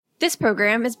This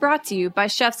program is brought to you by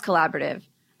Chefs Collaborative,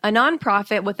 a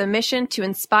nonprofit with a mission to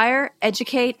inspire,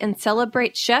 educate, and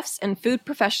celebrate chefs and food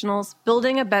professionals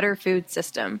building a better food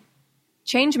system.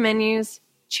 Change menus,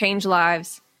 change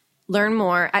lives. Learn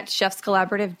more at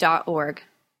chefscollaborative.org.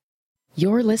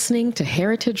 You're listening to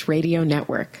Heritage Radio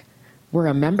Network. We're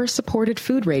a member-supported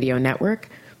food radio network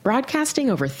broadcasting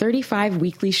over 35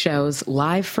 weekly shows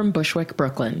live from Bushwick,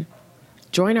 Brooklyn.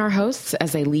 Join our hosts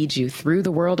as they lead you through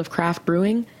the world of craft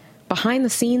brewing, behind the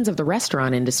scenes of the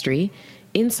restaurant industry,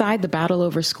 inside the battle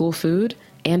over school food,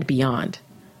 and beyond.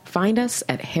 Find us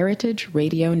at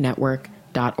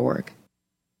heritageradionetwork.org.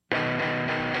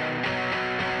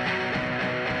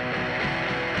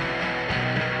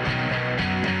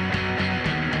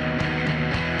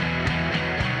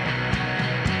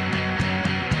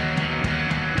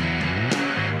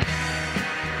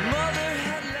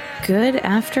 Good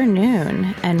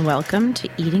afternoon, and welcome to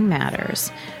Eating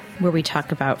Matters, where we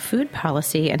talk about food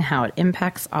policy and how it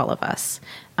impacts all of us.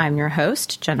 I'm your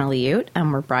host, Jenna Liut,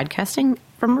 and we're broadcasting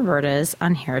from Roberta's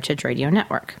on Heritage Radio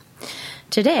Network.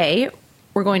 Today,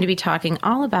 we're going to be talking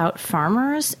all about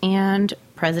farmers and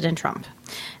President Trump.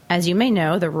 As you may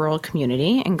know, the rural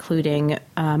community, including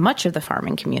much of the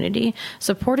farming community,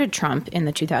 supported Trump in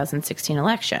the 2016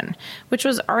 election, which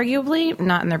was arguably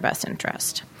not in their best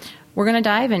interest. We're going to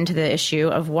dive into the issue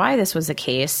of why this was the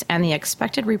case and the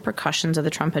expected repercussions of the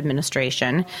Trump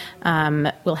administration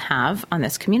will have on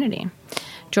this community.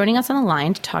 Joining us on the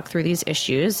line to talk through these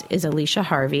issues is Alicia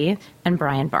Harvey and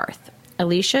Brian Barth.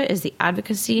 Alicia is the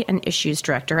Advocacy and Issues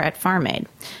Director at Farm Aid.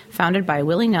 Founded by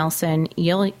Willie Nelson,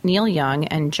 Neil Young,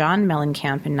 and John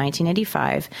Mellencamp in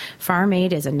 1985, Farm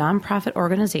Aid is a nonprofit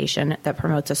organization that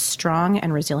promotes a strong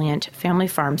and resilient family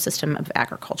farm system of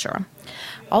agriculture.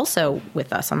 Also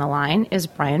with us on the line is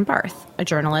Brian Barth, a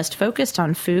journalist focused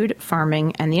on food,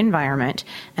 farming, and the environment,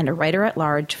 and a writer at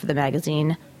large for the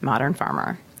magazine Modern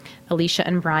Farmer. Alicia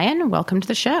and Brian, welcome to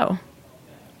the show.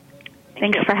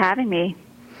 Thanks for having me.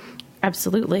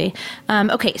 Absolutely.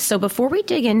 Okay, so before we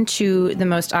dig into the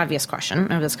most obvious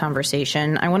question of this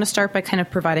conversation, I want to start by kind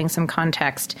of providing some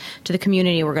context to the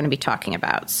community we're going to be talking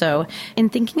about. So in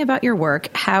thinking about your work,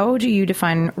 how do you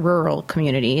define rural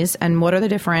communities, and what are the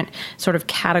different sort of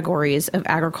categories of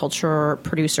agriculture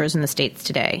producers in the states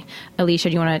today? Alicia,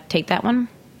 do you want to take that one?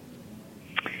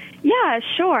 Yeah,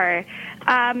 sure.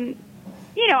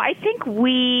 I think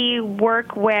we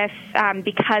work with,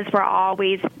 because we're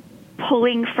always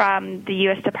pulling from the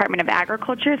U.S. Department of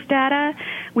Agriculture's data,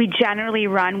 we generally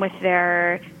run with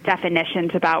their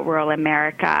definitions about rural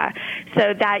America.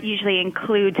 So that usually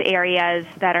includes areas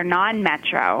that are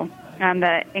non-metro,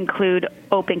 that include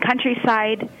open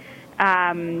countryside,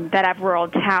 that have rural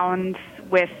towns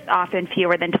with often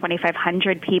fewer than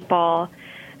 2,500 people,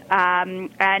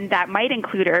 and that might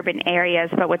include urban areas,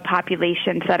 but with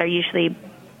populations that are usually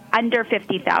under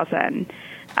 50,000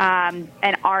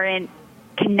 and aren't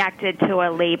connected to a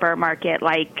labor market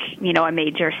like, a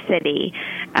major city.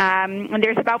 And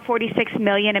there's about 46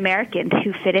 million Americans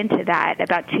who fit into that,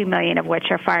 about 2 million of which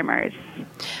are farmers.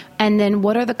 And then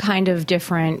what are the kind of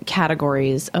different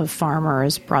categories of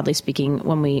farmers, broadly speaking,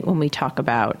 when we talk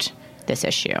about this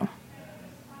issue?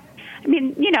 I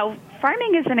mean,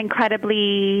 farming is an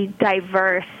incredibly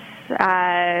diverse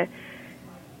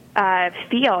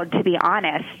field, to be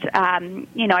honest.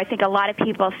 I think a lot of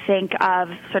people think of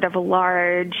sort of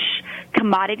large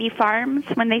commodity farms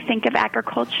when they think of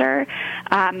agriculture,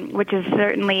 which is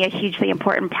certainly a hugely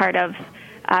important part of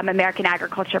American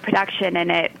agriculture production,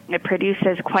 and it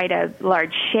produces quite a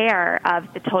large share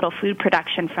of the total food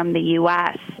production from the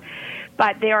U.S.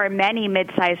 But there are many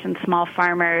mid-sized and small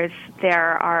farmers.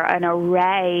 There are an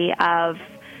array of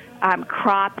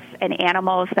crops and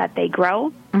animals that they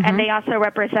grow, and they also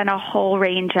represent a whole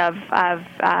range of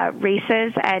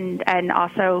races and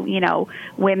also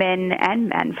women and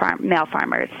men male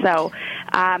farmers. So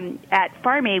at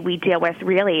Farm Aid we deal with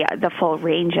really the full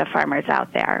range of farmers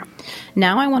out there.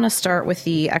 Now I want to start with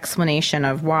the explanation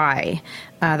of why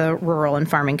the rural and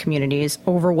farming communities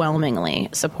overwhelmingly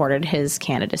supported his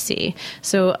candidacy.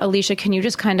 So Alicia, can you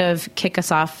just kind of kick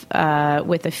us off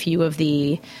with a few of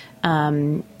the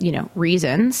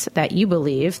reasons that you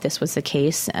believe this was the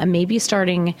case, maybe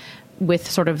starting with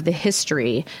sort of the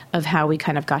history of how we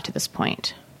kind of got to this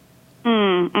point?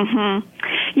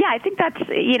 Yeah, I think that's,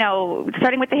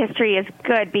 starting with the history is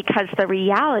good, because the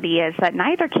reality is that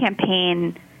neither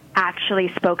campaign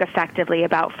actually spoke effectively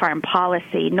about farm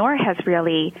policy, nor has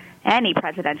really any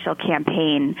presidential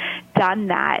campaign done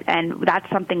that. And that's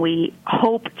something we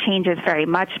hope changes very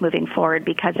much moving forward,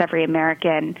 because every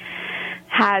American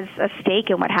has a stake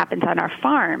in what happens on our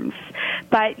farms.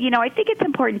 But, I think it's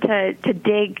important to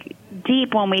dig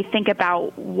deep when we think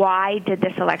about why did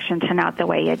this election turn out the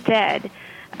way it did.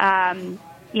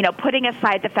 Putting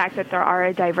aside the fact that there are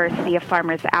a diversity of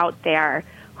farmers out there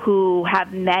who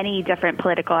have many different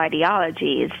political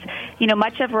ideologies,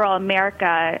 much of rural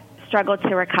America struggled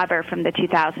to recover from the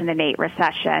 2008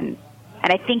 recession.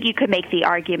 And I think you could make the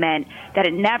argument that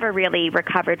it never really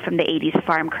recovered from the 80s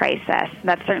farm crisis.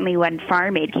 That's certainly when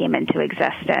Farm Aid came into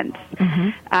existence. Mm-hmm.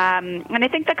 And I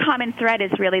think the common thread is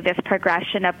really this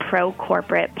progression of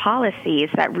pro-corporate policies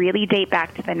that really date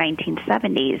back to the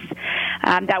 1970s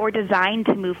that were designed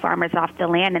to move farmers off the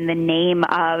land in the name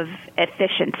of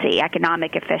efficiency,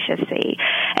 economic efficiency.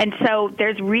 And so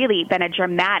there's really been a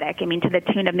dramatic, to the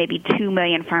tune of maybe 2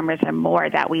 million farmers or more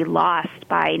that we lost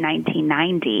by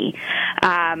 1990.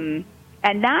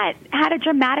 And that had a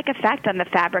dramatic effect on the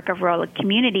fabric of rural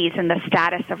communities and the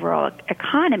status of rural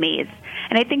economies.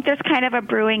 And I think there's kind of a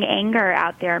brewing anger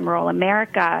out there in rural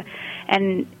America,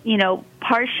 and,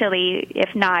 partially,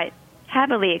 if not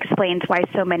heavily, explains why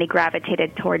so many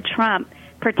gravitated toward Trump,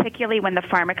 particularly when the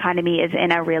farm economy is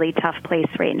in a really tough place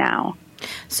right now.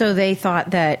 So they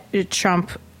thought that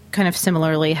Trump, kind of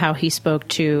similarly how he spoke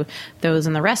to those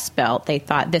in the Rust Belt, they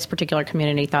thought, this particular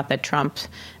community thought that Trump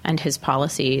and his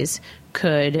policies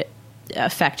could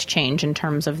affect change in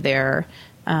terms of their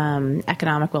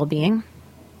economic well-being?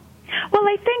 Well,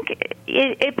 I think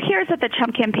it appears that the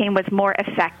Trump campaign was more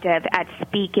effective at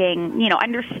speaking,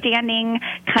 understanding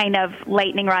kind of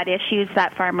lightning rod issues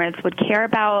that farmers would care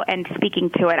about and speaking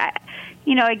to it.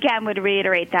 Again, would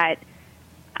reiterate that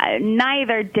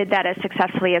neither did that as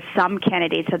successfully as some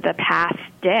candidates of the past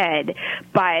did,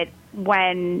 but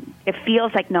when it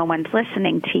feels like no one's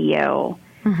listening to you,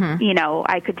 mm-hmm.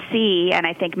 I could see, and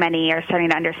I think many are starting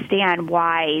to understand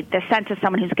why the sense of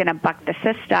someone who's going to buck the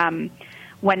system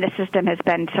when the system has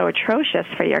been so atrocious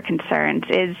for your concerns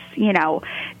is,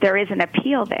 there is an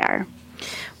appeal there.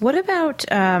 What about,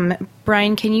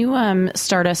 Brian, can you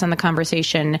start us on the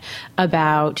conversation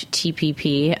about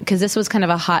TPP? Because this was kind of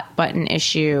a hot button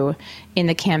issue in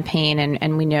the campaign,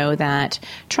 and we know that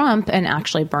Trump and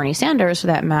actually Bernie Sanders, for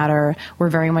that matter, were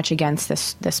very much against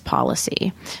this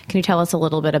policy. Can you tell us a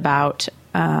little bit about,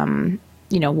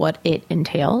 what it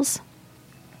entails?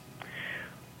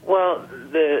 Well,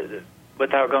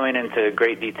 without going into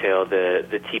great detail,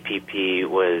 the TPP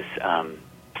was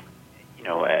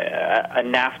a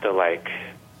NAFTA-like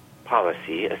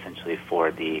policy, essentially,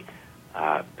 for the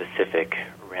Pacific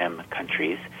Rim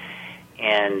countries.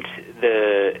 And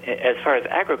as far as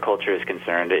agriculture is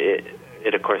concerned,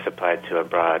 it of course applied to a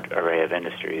broad array of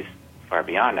industries far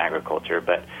beyond agriculture.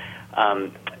 But,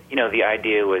 the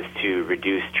idea was to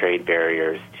reduce trade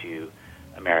barriers to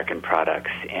American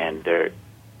products. And the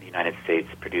United States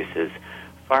produces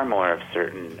far more of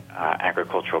certain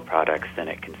agricultural products than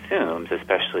it consumes,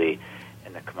 especially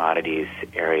in the commodities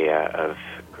area of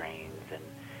grains and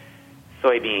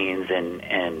soybeans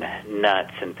and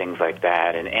nuts and things like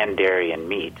that, and dairy and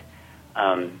meat.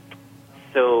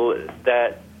 So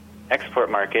that export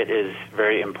market is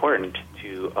very important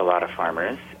to a lot of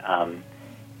farmers,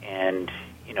 and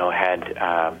had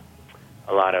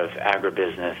a lot of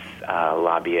agribusiness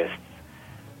lobbyists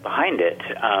behind it.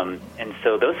 And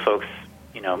so those folks,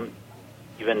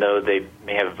 even though they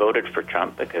may have voted for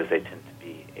Trump because they tend to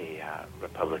be a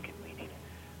Republican-leaning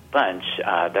bunch,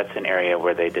 that's an area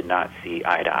where they did not see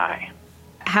eye to eye.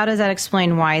 How does that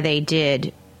explain why they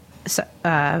did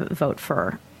vote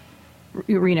for,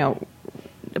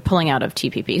 pulling out of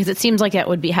TPP? Because it seems like it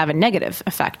would have a negative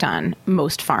effect on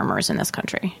most farmers in this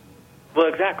country. Well,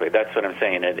 exactly. That's what I'm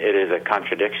saying. It is a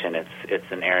contradiction.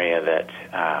 It's an area that,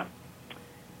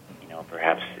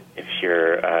 perhaps if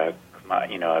you're a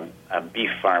beef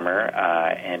farmer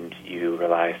and you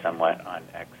rely somewhat on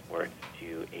exports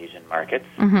to Asian markets.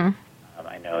 Mm-hmm.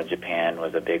 I know Japan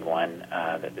was a big one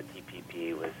that the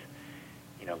TPP was,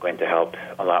 going to help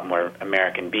a lot more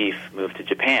American beef move to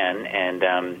Japan.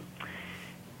 And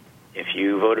if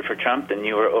you voted for Trump, then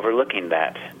you were overlooking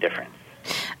that difference.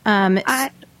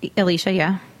 Alicia,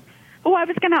 yeah. Well, I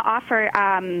was going to offer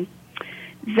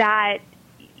that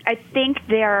I think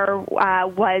there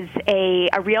was a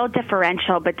real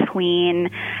differential between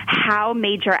how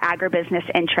major agribusiness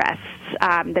interests,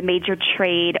 the major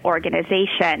trade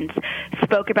organizations,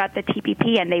 spoke about the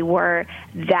TPP, and they were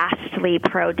vastly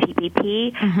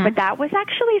pro-TPP, mm-hmm. but that was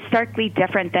actually starkly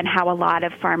different than how a lot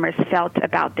of farmers felt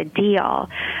about the deal.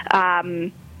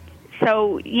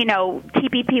 So,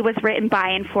 TPP was written by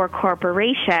and for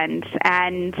corporations,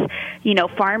 and,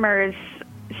 farmers'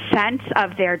 sense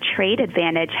of their trade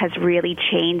advantage has really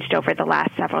changed over the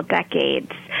last several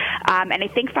decades. And I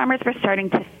think farmers were starting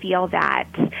to feel that.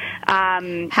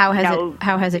 How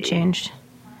has it changed?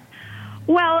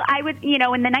 Well, I would, in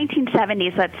the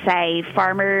 1970s, let's say,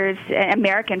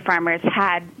 American farmers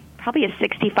had probably a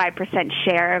 65%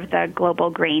 share of the global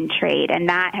grain trade, and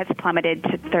that has plummeted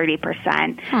to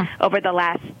 30%. Over the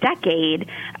last decade.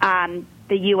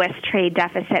 The U.S. trade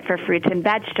deficit for fruits and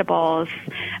vegetables,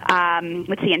 in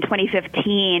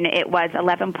 2015, it was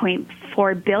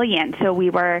 $11.4 billion. So we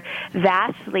were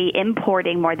vastly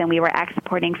importing more than we were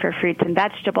exporting for fruits and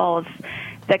vegetables.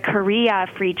 The Korea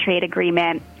Free Trade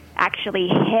Agreement actually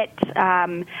hit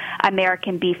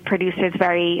American beef producers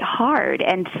very hard.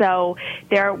 And so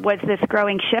there was this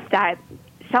growing shift that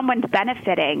someone's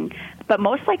benefiting, but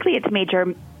most likely it's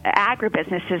major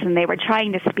agribusinesses, and they were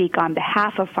trying to speak on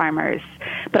behalf of farmers,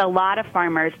 but a lot of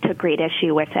farmers took great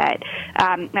issue with it.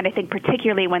 And I think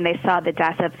particularly when they saw the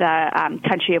death of the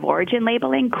country of origin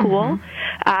labeling, COOL,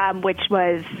 which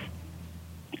was,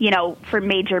 for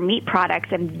major meat products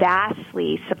and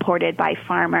vastly supported by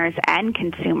farmers and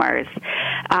consumers.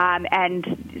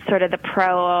 And sort of the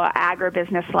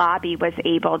pro-agribusiness lobby was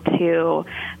able to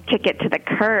kick it to the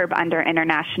curb under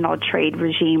international trade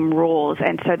regime rules.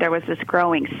 And so there was this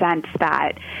growing sense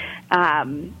that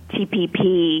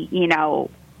TPP,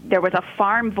 there was a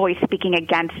farm voice speaking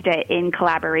against it in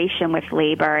collaboration with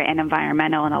labor and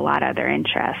environmental and a lot of other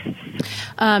interests.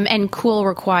 And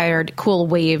COOL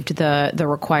waived the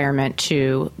requirement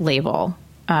to label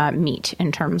meat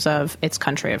in terms of its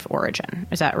country of origin.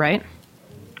 Is that right?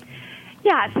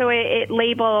 Yeah, so it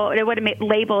would have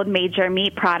labeled major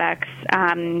meat products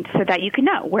so that you can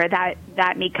know where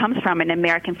that meat comes from. And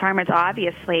American farmers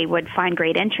obviously would find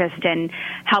great interest in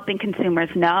helping consumers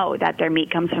know that their meat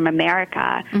comes from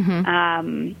America.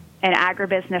 And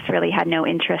agribusiness really had no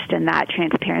interest in that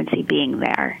transparency being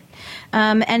there.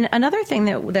 And another thing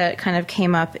that kind of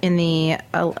came up in the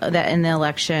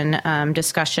election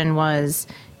discussion was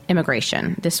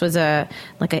immigration. This was a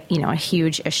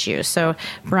huge issue. So,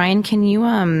 Brian, can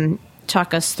you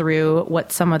talk us through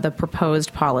what some of the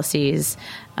proposed policies,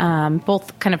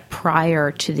 both kind of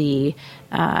prior to the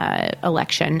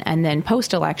election and then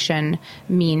post-election,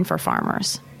 mean for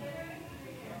farmers,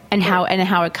 and how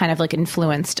it kind of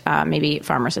influenced maybe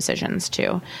farmers' decisions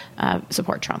to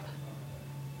support Trump?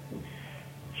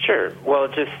 Sure. Well,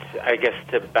 just I guess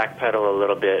to backpedal a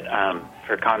little bit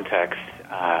for context.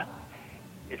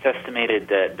 It's estimated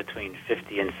that between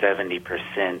 50 and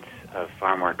 70% of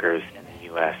farm workers in the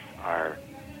U.S. are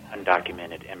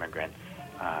undocumented immigrants,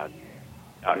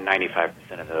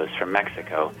 95% of those from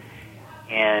Mexico.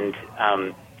 And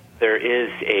there is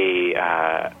a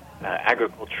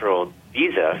agricultural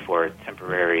visa for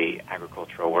temporary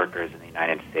agricultural workers in the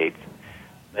United States,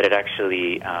 but it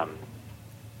actually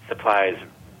supplies,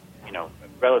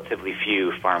 relatively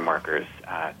few farm workers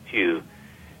to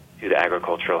the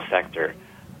agricultural sector.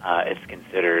 It's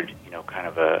considered, kind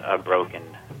of a broken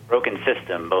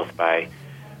system, both by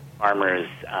farmers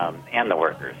and the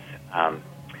workers.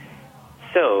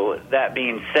 So that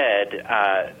being said,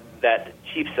 that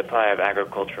cheap supply of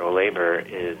agricultural labor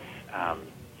is,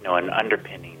 an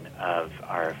underpinning of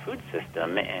our food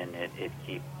system, and it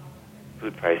keeps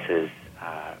food prices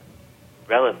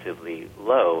relatively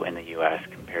low in the U.S.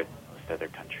 compared to most other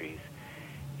countries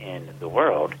in the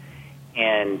world.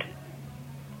 And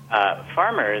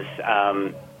farmers,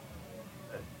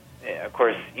 of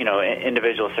course,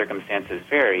 individual circumstances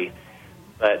vary,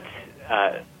 but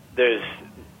there's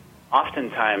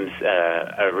oftentimes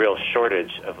a real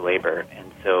shortage of labor.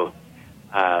 And so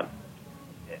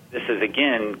this is,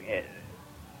 again,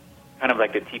 kind of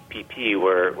like the TPP,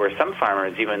 where some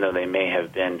farmers, even though they may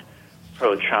have been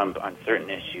pro-Trump on certain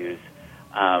issues,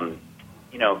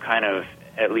 kind of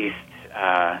at least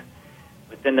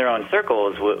within their own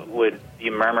circles would be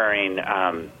murmuring,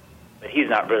 but he's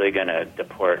not really going to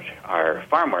deport our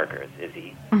farm workers, is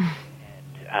he?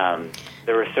 And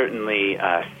there were certainly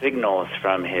signals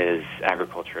from his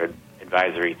agriculture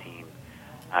advisory team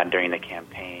during the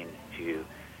campaign to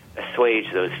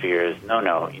assuage those fears. No,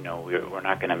 we're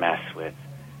not going to mess with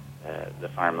the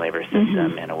farm labor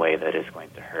system in a way that is going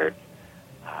to hurt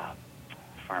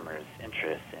farmers'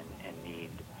 interests and need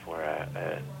for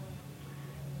a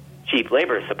cheap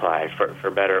labor supply for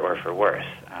better or for worse,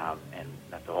 and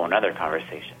that's a whole other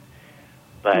conversation.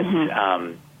 But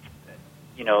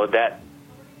that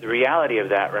the reality of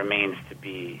that remains to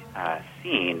be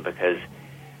seen, because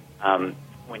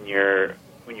when you're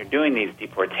doing these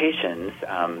deportations,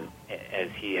 as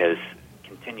he has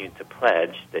continued to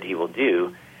pledge that he will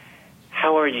do,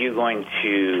 how are you going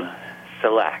to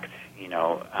select?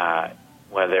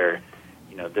 Whether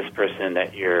this person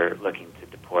that you're looking to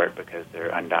deport because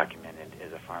they're undocumented is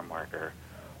is a farm worker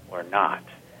or not.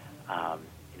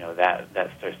 That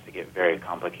starts to get very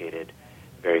complicated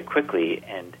very quickly,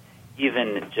 and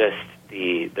even just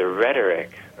the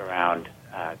rhetoric around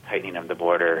tightening of the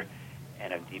border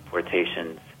and of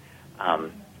deportations,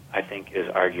 I think is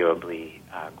arguably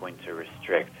going to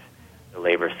restrict the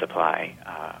labor supply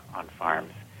on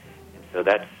farms. And so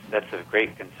that's a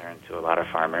great concern to a lot of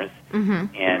farmers.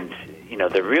 Mm-hmm. And,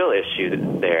 the real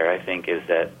issue there, I think, is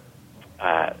that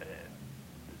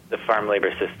the farm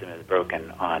labor system is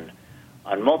broken on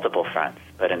multiple fronts.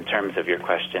 But in terms of your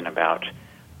question about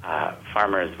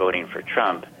farmers voting for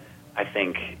Trump, I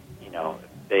think,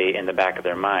 they, in the back of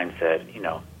their mind, said,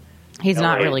 he's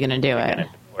not really going to do it.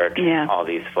 All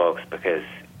these folks, because,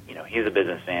 he's a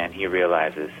businessman. He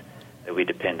realizes that we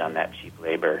depend on that cheap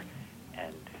labor,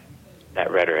 and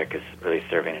that rhetoric is really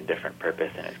serving a different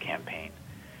purpose in his campaign.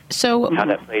 So how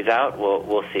that plays out,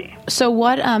 we'll see. So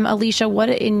what, Alicia, what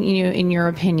in your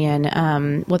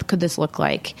opinion, what could this look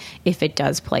like if it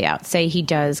does play out? Say he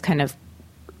does kind of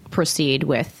proceed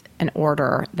with an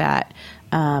order that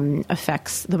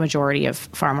affects the majority of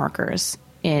farm workers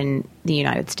in the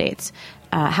United States.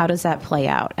 How does that play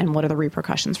out, and what are the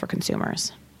repercussions for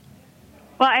consumers?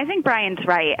 Well, I think Brian's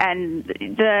right, and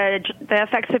the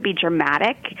effects would be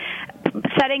dramatic.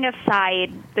 Setting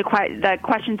aside the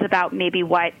questions about maybe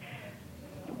what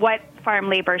farm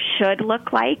labor should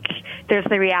look like, there's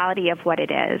the reality of what it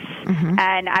is. Mm-hmm.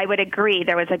 And I would agree,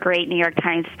 there was a great New York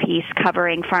Times piece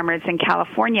covering farmers in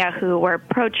California who were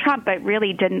pro-Trump but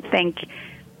really didn't think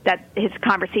that his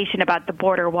conversation about the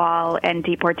border wall and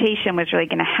deportation was really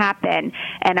going to happen,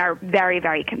 and are very,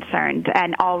 very concerned.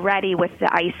 And already with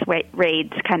the ICE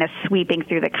raids kind of sweeping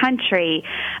through the country,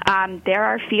 there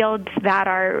are fields that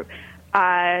are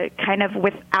kind of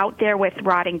out there with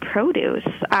rotting produce.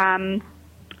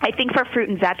 I think for fruit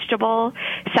and vegetable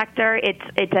sector,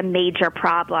 it's a major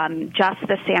problem. Just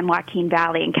the San Joaquin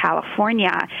Valley in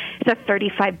California is a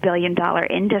 $35 billion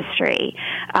industry,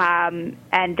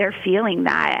 and they're feeling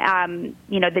that.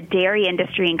 The dairy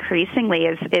industry increasingly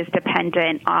is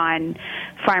dependent on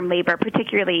farm labor,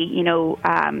 particularly,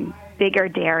 bigger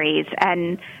dairies.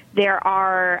 And there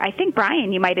are, I think,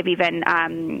 Brian, you might have even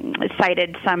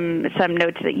cited some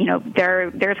notes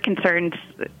that, there's concerns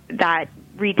that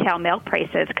retail milk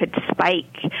prices could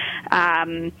spike.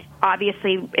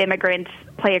 Obviously, immigrants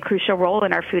play a crucial role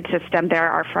in our food system. There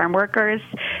are farm workers,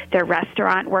 there are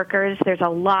restaurant workers. There's a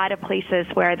lot of places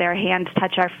where their hands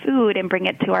touch our food and bring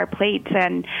it to our plates.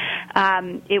 And,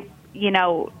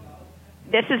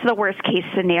 this is the worst-case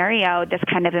scenario, this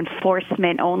kind of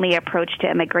enforcement-only approach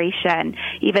to immigration.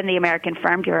 Even the American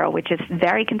Farm Bureau, which is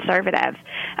very conservative,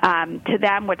 to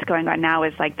them what's going on now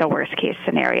is like the worst-case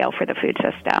scenario for the food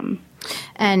system.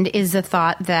 And is the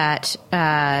thought that,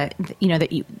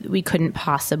 we couldn't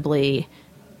possibly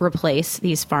replace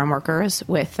these farm workers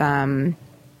with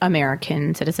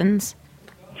American citizens?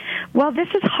 Well, this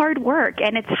is hard work,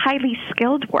 and it's highly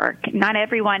skilled work. Not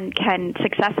everyone can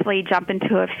successfully jump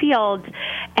into a field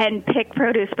and pick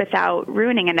produce without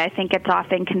ruining it. And I think it's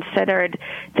often considered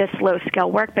this low-skill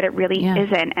work, but it really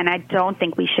isn't. And I don't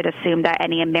think we should assume that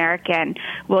any American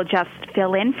will just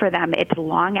fill in for them. It's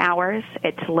long hours.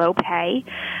 It's low pay.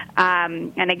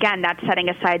 And again, that's setting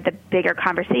aside the bigger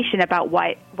conversation about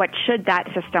what should that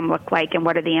system look like and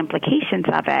what are the implications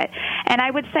of it. And I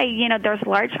would say, there's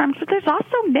large farms, but there's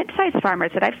also mid-sized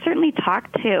farmers that I've certainly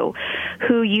talked to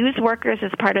who use workers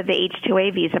as part of the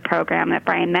H-2A visa program that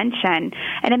Brian mentioned.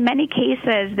 And in many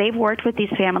cases, they've worked with these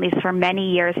families for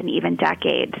many years and even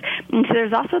decades. And so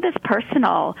there's also this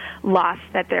personal loss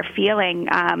that they're feeling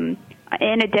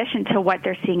in addition to what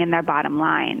they're seeing in their bottom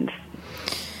lines.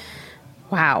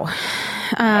 Wow.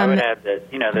 I would add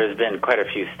that, there's been quite a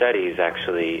few studies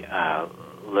actually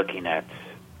looking at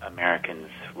Americans'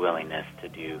 willingness to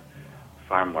do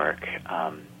farm work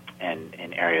and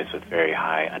in areas with very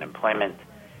high unemployment,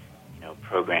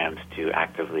 programs to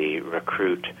actively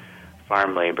recruit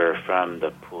farm labor from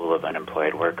the pool of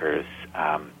unemployed workers,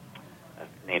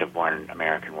 native-born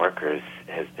American workers,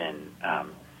 has been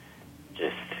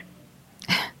just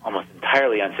almost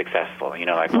entirely unsuccessful.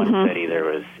 Like one study, there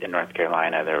was in North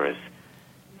Carolina, there was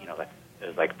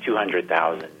like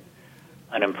 200,000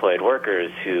 unemployed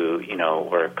workers who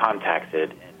were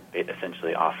contacted and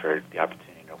essentially offered the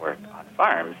opportunity to work on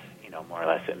farms, more or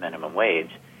less at minimum wage,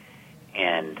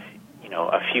 and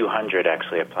a few hundred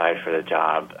actually applied for the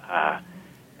job. A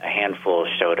handful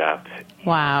showed up.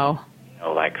 Wow.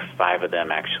 Like 5 of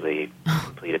them actually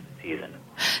completed the season.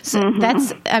 So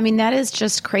that is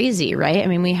just crazy, right? I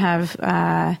mean, we have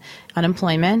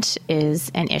unemployment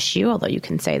is an issue, although you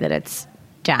can say that it's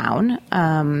down.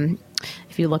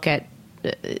 If you look at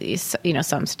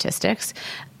some statistics,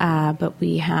 but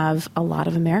we have a lot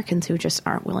of Americans who just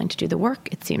aren't willing to do the work.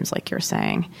 It seems like you're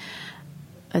saying.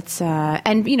 It's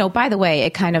and by the way,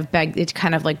 it kind of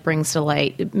brings to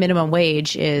light minimum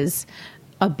wage is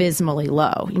abysmally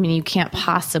low. I mean, you can't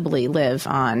possibly live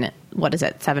on what is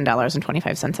it,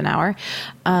 $7.25 an hour,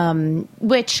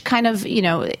 which kind of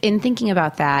in thinking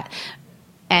about that.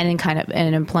 And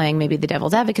in playing maybe the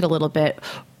devil's advocate a little bit,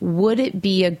 would it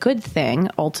be a good thing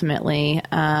ultimately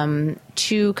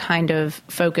to kind of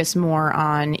focus more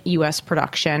on U.S.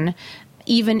 production,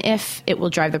 even if it will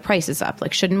drive the prices up?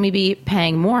 Like, shouldn't we be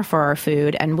paying more for our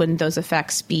food, and wouldn't those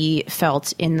effects be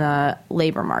felt in the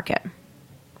labor market?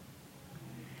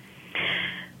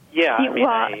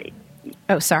 Yeah.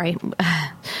 Oh, sorry,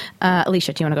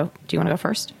 Alicia. Do you want to go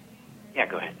first? Yeah,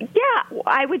 go ahead. Yeah,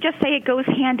 I would just say it goes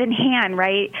hand in hand,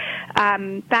 right?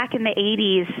 Back in the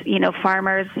 80s,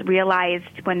 farmers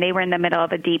realized when they were in the middle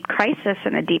of a deep crisis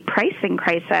and a deep pricing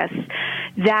crisis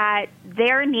that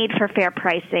their need for fair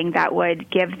pricing that would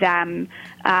give them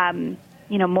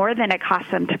more than it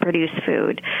cost them to produce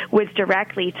food was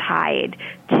directly tied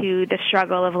to the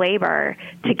struggle of labor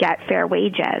to get fair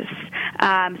wages.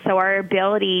 So our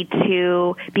ability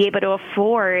to be able to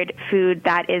afford food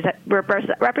that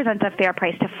represents a fair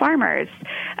price to farmers,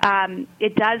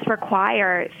 it does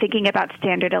require thinking about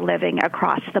standard of living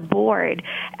across the board.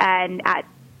 And at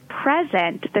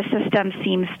present, the system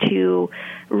seems to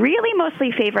really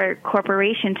mostly favor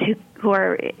corporations who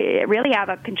are really have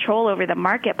a control over the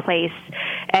marketplace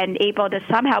and able to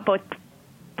somehow both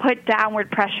put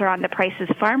downward pressure on the prices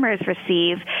farmers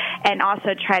receive and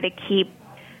also try to keep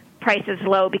prices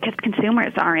low because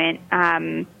consumers aren't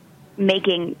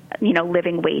making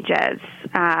living wages.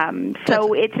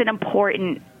 So it's an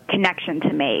important connection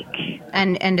to make.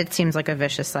 And it seems like a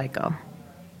vicious cycle.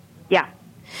 Yeah.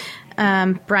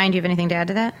 Brian, do you have anything to add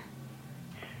to that?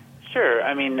 Sure.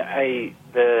 I mean, I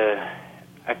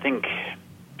think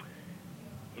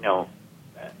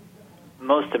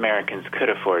most Americans could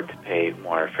afford to pay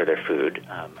more for their food.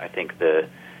 I think the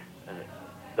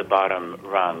bottom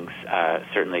rungs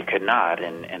certainly could not,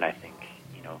 and I think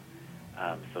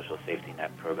social safety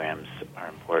net programs are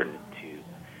important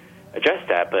to address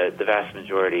that. But the vast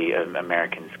majority of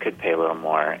Americans could pay a little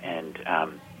more, and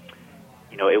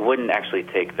it wouldn't actually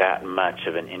take that much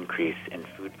of an increase in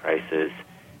food prices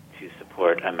to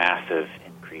support a massive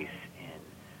increase in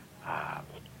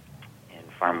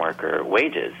farm worker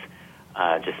wages.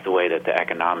 Just the way that the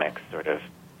economics sort of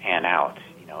pan out,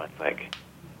 it's like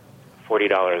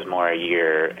 $40 more a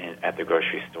year at the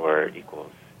grocery store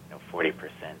equals 40%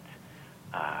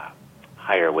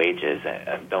 higher wages.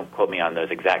 Don't quote me on those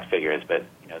exact figures, but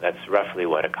that's roughly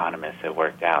what economists have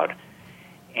worked out.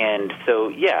 And so,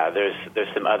 yeah, there's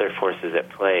some other forces at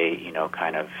play,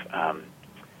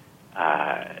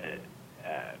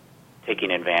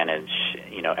 taking advantage,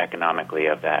 economically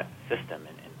of that system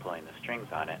and pulling the strings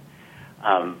on it.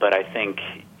 But I think,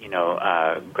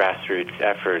 grassroots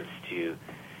efforts to,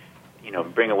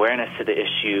 bring awareness to the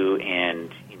issue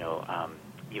and,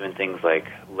 even things like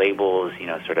labels,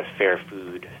 sort of fair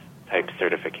food type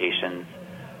certifications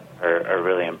are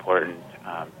really important.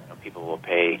 People will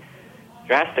pay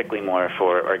drastically more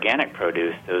for organic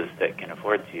produce, those that can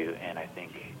afford to, and I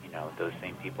think, those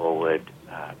same people would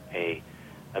pay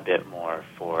a bit more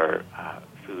for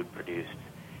food produced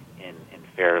in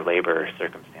fair labor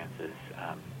circumstances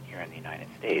here in the United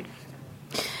States.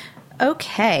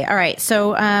 Okay. All right.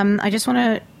 So I just want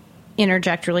to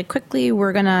interject really quickly.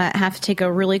 We're going to have to take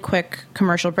a really quick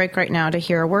commercial break right now to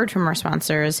hear a word from our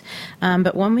sponsors.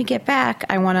 But when we get back,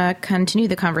 I want to continue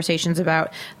the conversations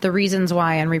about the reasons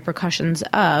why and repercussions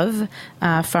of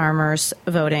farmers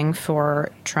voting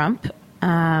for Trump.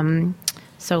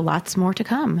 So lots more to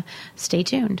come. Stay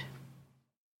tuned.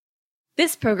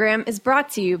 This program is brought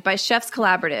to you by Chefs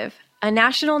Collaborative, a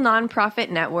national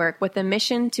nonprofit network with a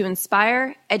mission to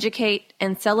inspire, educate,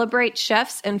 and celebrate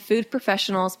chefs and food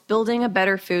professionals building a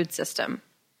better food system.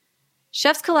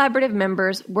 Chefs Collaborative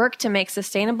members work to make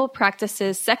sustainable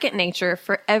practices second nature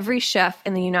for every chef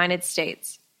in the United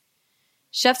States.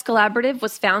 Chefs Collaborative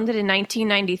was founded in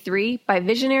 1993 by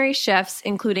visionary chefs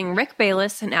including Rick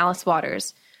Bayless and Alice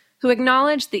Waters, who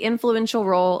acknowledged the influential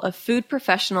role of food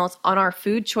professionals on our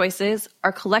food choices,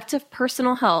 our collective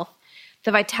personal health,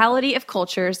 the vitality of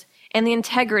cultures, and the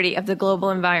integrity of the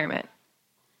global environment.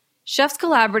 Chefs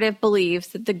Collaborative believes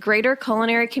that the greater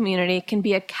culinary community can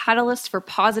be a catalyst for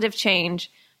positive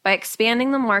change by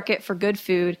expanding the market for good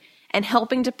food and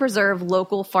helping to preserve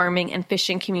local farming and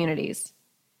fishing communities.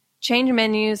 Change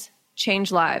menus,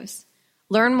 change lives.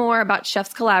 Learn more about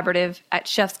Chefs Collaborative at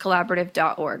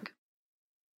chefscollaborative.org.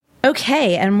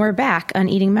 Okay, and we're back on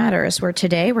Eating Matters, where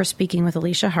today we're speaking with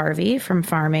Alicia Harvey from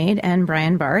Farm Aid and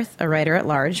Brian Barth, a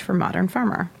writer-at-large for Modern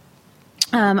Farmer.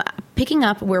 Picking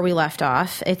up where we left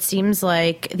off, it seems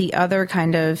like the other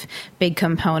kind of big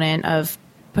component of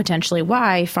potentially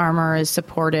why farmers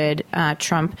supported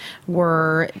Trump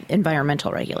were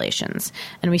environmental regulations.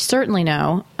 And we certainly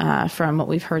know from what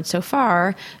we've heard so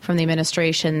far from the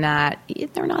administration that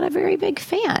they're not a very big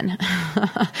fan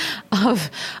of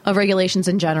regulations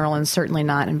in general, and certainly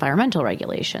not environmental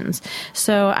regulations.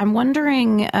 So I'm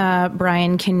wondering,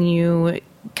 Brian, can you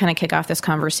kind of kick off this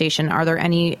conversation? Are there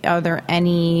any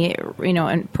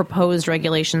proposed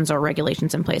regulations or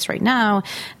regulations in place right now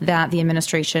that the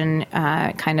administration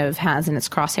kind of has in its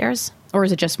crosshairs, or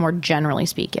is it just more generally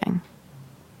speaking?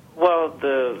 Well,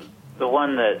 the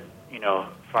one that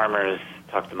farmers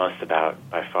talk the most about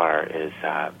by far is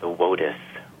the WOTUS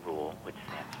rule, which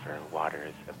stands for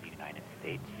Waters of the United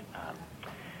States,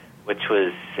 which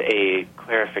was a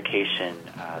clarification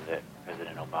that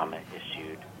President Obama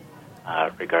issued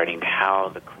regarding how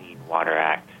the Clean Water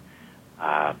Act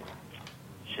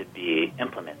should be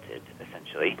implemented,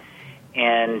 essentially.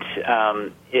 And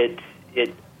it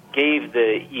gave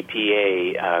the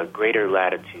EPA greater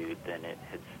latitude than it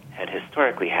had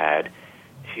historically had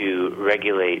to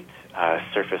regulate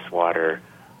surface water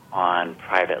on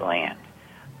private land.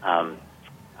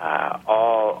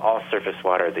 All surface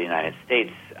water of the United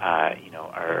States,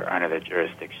 are under the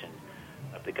jurisdiction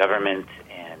of the government,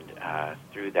 and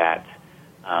through that,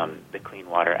 the Clean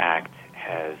Water Act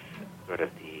has sort of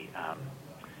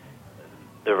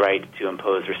the right to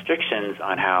impose restrictions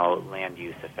on how land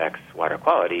use affects water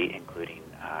quality, including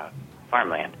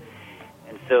farmland.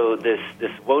 And so this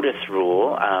WOTUS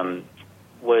rule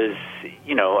was,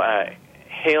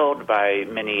 hailed by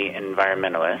many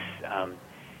environmentalists and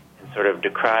sort of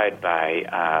decried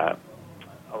by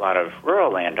a lot of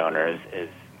rural landowners as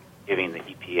giving the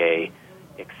EPA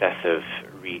excessive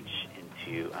reach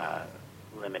into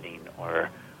limiting or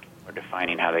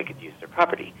defining how they could use their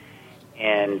property.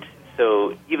 And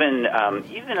so even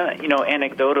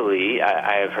anecdotally,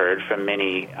 I have heard from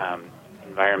many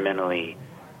environmentally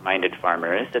minded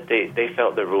farmers that they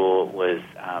felt the rule was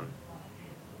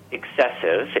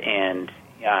excessive and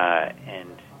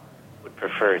would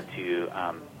prefer to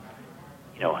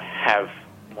have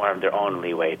more of their own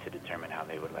leeway to determine how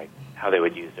they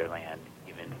would use their land,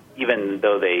 even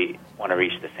though they want to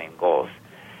reach the same goals.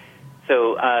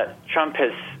 So Trump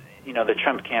has, the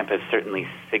Trump camp has certainly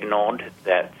signaled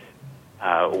that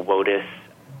WOTUS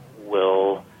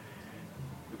will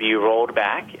be rolled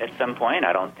back at some point.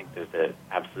 I don't think there's an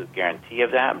absolute guarantee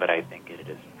of that, but I think it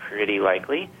is pretty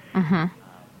likely. Mm-hmm.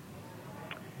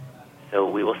 So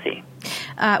we will see.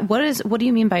 What do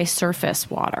you mean by surface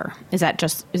water? Is that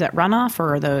runoff,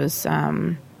 or are those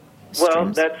streams?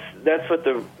 Well, that's what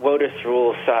the WOTUS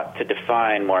rule sought to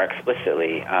define more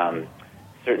explicitly.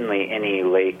 Certainly, any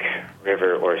lake,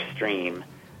 river, or stream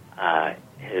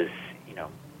has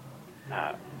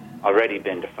already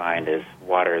been defined as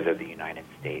waters of the United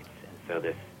States, and so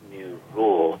this new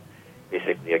rule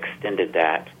basically extended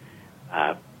that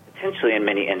potentially in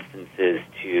many instances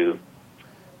to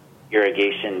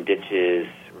irrigation ditches,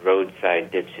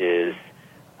 roadside ditches,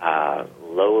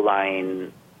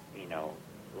 low-lying,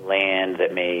 land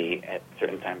that may at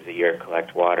certain times of year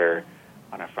collect water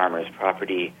on a farmer's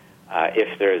property.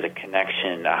 If there is a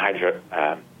connection, a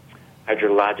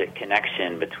hydrologic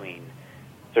connection between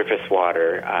surface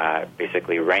water,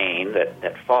 basically rain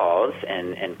that falls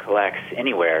and collects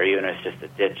anywhere, even if it's just a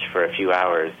ditch for a few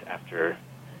hours after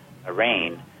a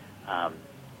rain,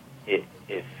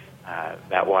 if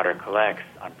that water collects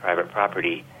on private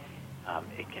property,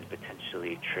 it can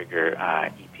potentially trigger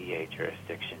EPA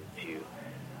jurisdiction to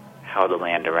how the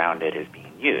land around it is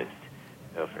being used.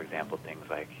 So, for example, things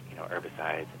like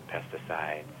herbicides and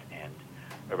pesticides and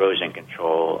erosion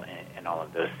control and all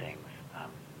of those things.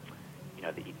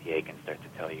 The EPA can start to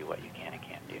tell you what you can and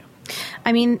can't do.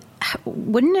 I mean,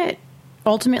 wouldn't it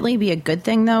ultimately be a good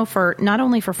thing, though, for not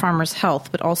only for farmers'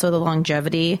 health, but also the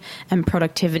longevity and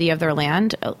productivity of their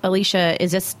land? Alicia,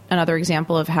 is this another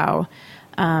example of how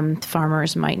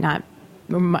farmers might not,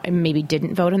 maybe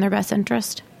didn't vote in their best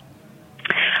interest?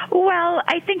 Well,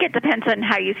 I think it depends on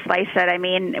how you slice it. I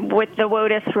mean, with the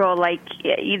WOTUS rule,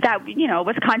 that,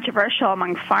 was controversial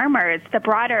among farmers. The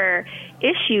broader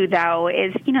issue, though,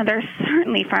 is, there's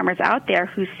certainly farmers out there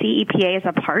who see EPA as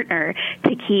a partner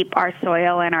to keep our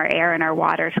soil and our air and our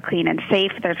waters clean and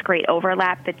safe. There's great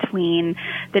overlap between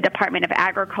the Department of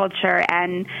Agriculture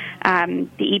and the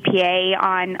EPA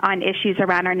on issues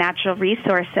around our natural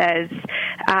resources.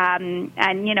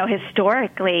 And,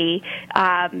 historically,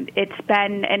 it's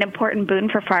been an important boon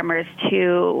for farmers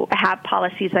to have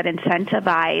policies that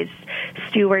incentivize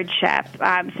stewardship.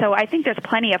 So I think there's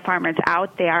plenty of farmers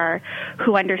out there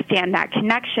who understand that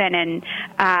connection,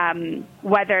 and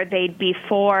whether they'd be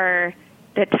for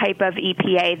the type of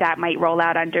EPA that might roll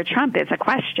out under Trump is a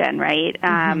question, right?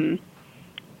 Mm-hmm.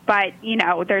 But,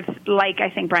 there's, like I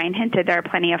think Brian hinted, there are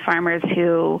plenty of farmers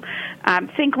who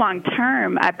think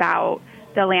long-term about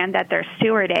the land that they're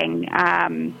stewarding,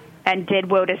 and did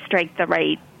WOTUS strike the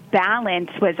right balance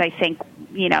was, I think,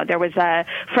 there was a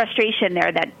frustration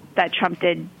there that Trump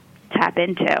did tap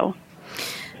into.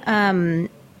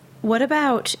 What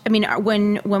about,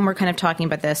 when we're kind of talking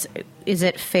about this, is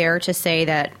it fair to say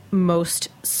that most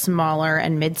smaller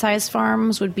and mid-sized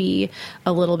farms would be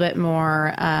a little bit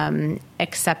more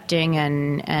accepting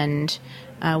and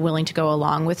willing to go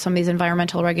along with some of these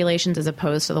environmental regulations as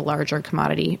opposed to the larger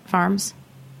commodity farms?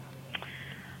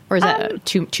 Or is that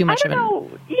too much of an...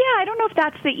 Yeah, I don't know if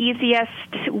that's the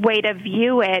easiest way to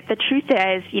view it. The truth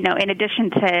is, in addition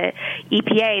to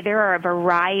EPA, there are a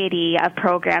variety of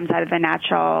programs out of the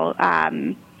Natural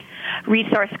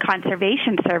Resource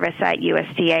Conservation Service at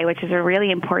USDA, which is a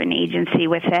really important agency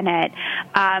within it,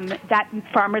 that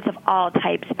farmers of all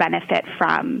types benefit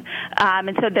from.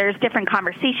 And so there's different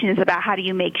conversations about how do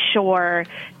you make sure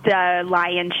the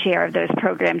lion's share of those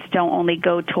programs don't only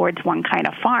go towards one kind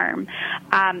of farm.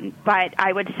 But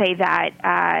I would say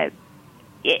that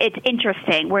it's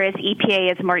interesting, whereas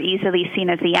EPA is more easily seen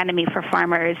as the enemy for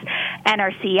farmers,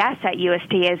 NRCS at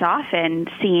USDA is often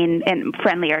seen in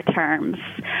friendlier terms.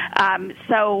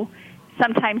 So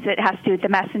sometimes it has to do with the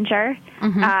messenger.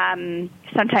 Mm-hmm.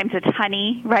 Sometimes it's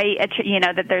honey, right?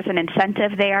 That there's an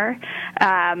incentive there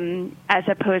as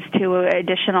opposed to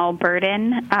additional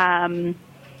burden.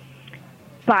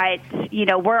 But,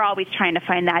 we're always trying to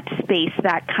find that space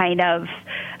that kind of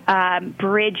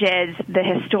bridges the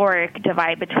historic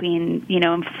divide between,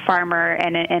 farmer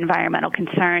and environmental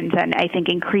concerns. And I think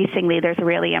increasingly there's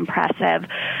really impressive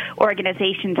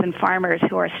organizations and farmers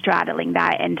who are straddling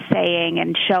that and saying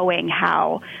and showing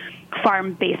how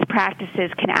farm-based practices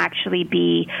can actually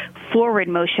be forward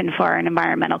motion for our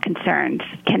environmental concerns,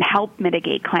 can help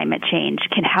mitigate climate change,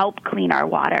 can help clean our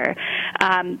water.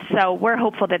 So we're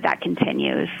hopeful that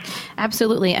continues.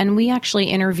 Absolutely. And we actually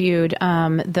interviewed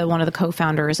one of the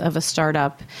co-founders of a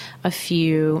startup a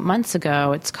few months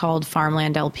ago. It's called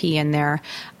Farmland LP, and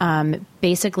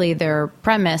basically their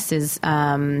premise is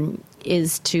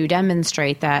to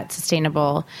demonstrate that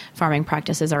sustainable farming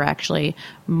practices are actually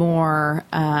more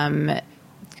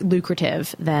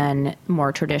lucrative than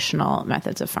more traditional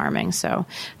methods of farming. So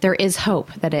there is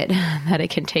hope that it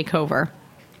can take over.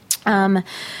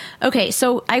 Okay,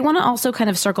 so I want to also kind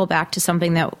of circle back to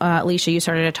something that Alicia, you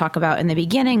started to talk about in the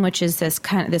beginning, which is this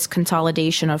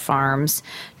consolidation of farms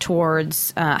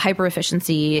towards hyper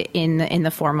efficiency in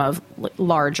the form of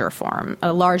larger farms,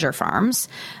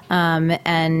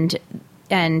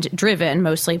 and driven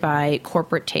mostly by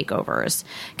corporate takeovers.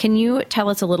 Can you tell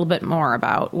us a little bit more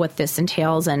about what this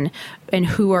entails and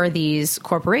who are these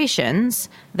corporations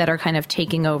that are kind of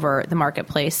taking over the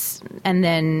marketplace? And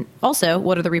then also,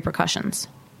 what are the repercussions?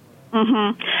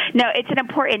 Mm-hmm. No, it's an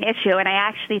important issue, and I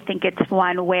actually think it's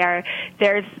one where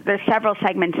there's several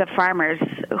segments of farmers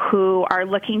who are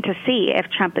looking to see if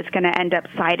Trump is going to end up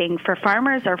siding for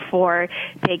farmers or for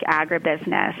big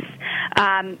agribusiness.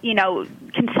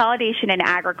 Consolidation in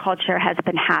agriculture has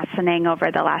been happening over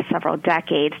the last several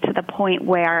decades to the point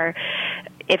where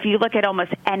if you look at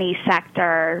almost any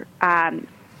sector,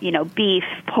 beef,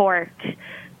 pork,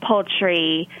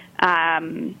 poultry,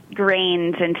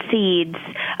 grains and seeds,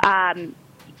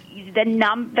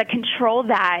 the control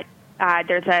that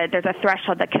there's a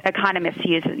threshold that economists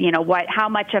use. How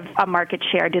much of a market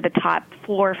share do the top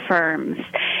 4 firms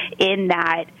in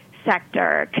that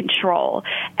sector control?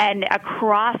 And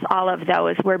across all of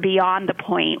those, we're beyond the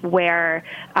point where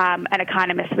an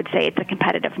economist would say it's a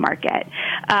competitive market.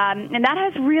 And that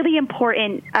has really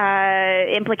important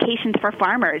implications for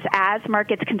farmers. As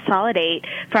markets consolidate,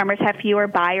 farmers have fewer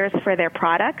buyers for their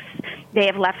products. They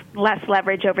have less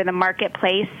leverage over the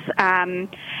marketplace. And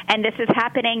this is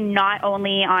happening not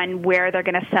only on where they're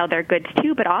going to sell their goods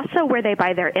to, but also where they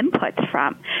buy their inputs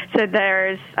from. So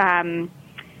there's been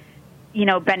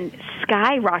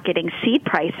skyrocketing seed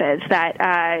prices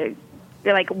that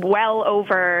well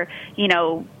over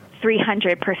 300%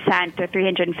 or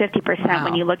 350%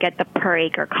 when you look at the per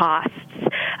acre costs.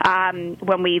 And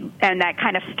that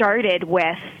kind of started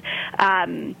with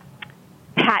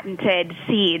patented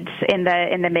seeds in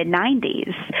the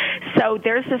mid-90s. So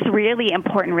there's this really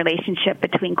important relationship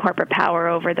between corporate power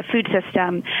over the food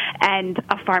system and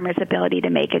a farmer's ability to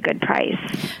make a good price.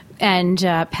 And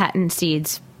patent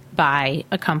seeds by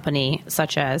a company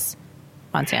such as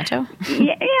Monsanto?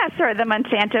 Yeah, sure. The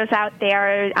Monsantos out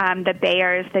there, the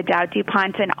Bayers, the Dow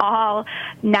DuPont, and all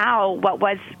now what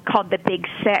was called the Big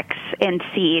Six in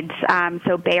seeds.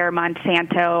 So Bayer,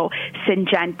 Monsanto,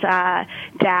 Syngenta,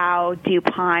 Dow,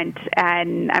 DuPont,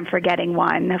 and I'm forgetting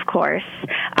one, of course.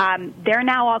 They're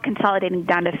now all consolidating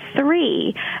down to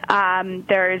three.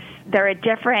 There are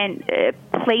different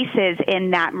places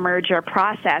in that merger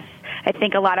process. I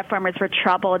think a lot of farmers were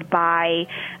troubled by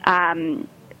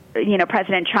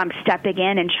President Trump stepping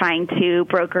in and trying to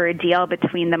broker a deal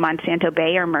between the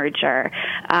Monsanto-Bayer merger,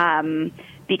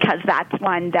 because that's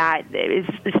one that is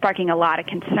sparking a lot of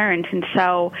concerns. And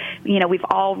so, we've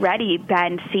already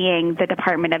been seeing the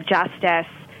Department of Justice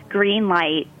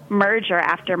greenlight merger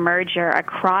after merger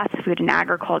across food and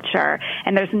agriculture.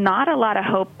 And there's not a lot of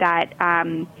hope that,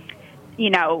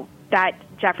 that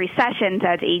Jeffrey Sessions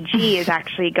as AG is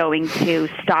actually going to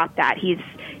stop that. He's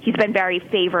been very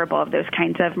favorable of those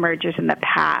kinds of mergers in the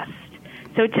past.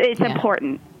 So it's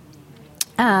important.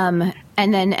 And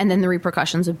then the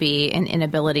repercussions would be an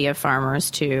inability of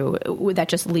farmers would that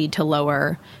just lead to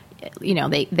lower,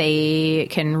 they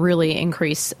can really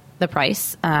increase the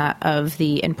price of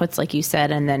the inputs, like you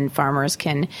said, and then farmers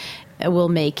will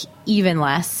make even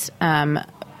less,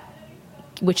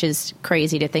 which is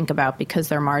crazy to think about because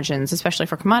their margins, especially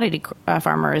for commodity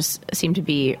farmers, seem to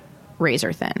be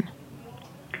razor thin.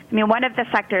 I mean, one of the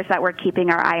sectors that we're keeping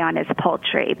our eye on is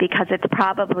poultry, because it's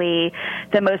probably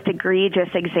the most egregious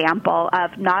example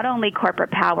of not only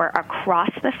corporate power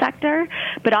across the sector,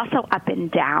 but also up and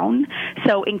down.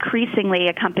 So increasingly,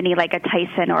 a company like a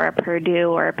Tyson or a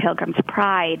Purdue or a Pilgrim's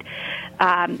Pride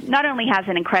not only has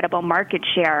an incredible market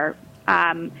share,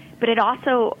 but it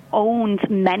also owns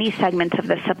many segments of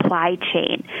the supply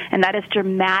chain, and that has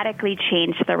dramatically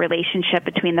changed the relationship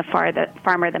between the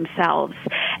farmer themselves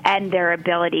and their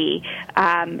ability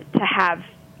to have,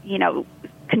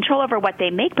 control over what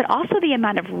they make, but also the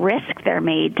amount of risk they're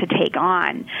made to take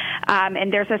on.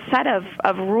 And there's a set of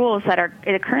rules that are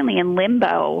currently in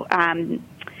limbo,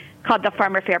 called the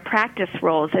Farmer Fair Practice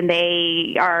Rules, and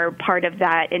they are part of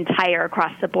that entire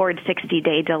across-the-board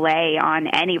 60-day delay on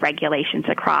any regulations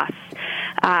across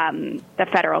the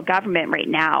federal government right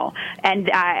now.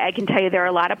 And I can tell you there are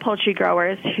a lot of poultry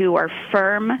growers who are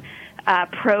firm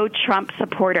pro-Trump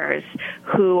supporters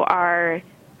who are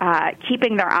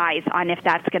keeping their eyes on if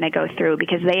that's going to go through,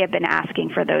 because they have been asking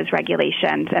for those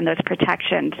regulations and those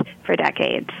protections for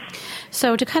decades.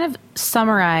 So to kind of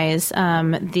summarize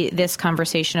this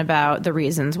conversation about the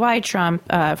reasons why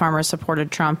farmers supported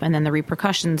Trump, and then the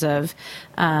repercussions of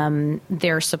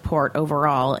their support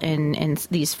overall in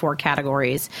these four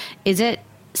categories, is it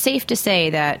safe to say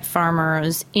that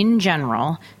farmers in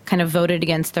general kind of voted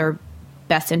against their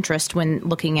best interest when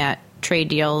looking at trade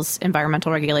deals,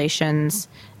 environmental regulations,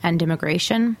 and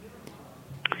immigration?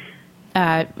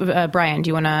 Brian, do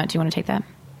you want to take that?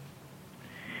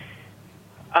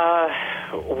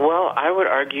 Well, I would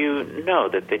argue no,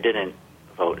 that they didn't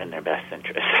vote in their best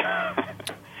interest.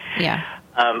 Yeah.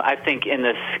 I think in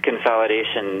this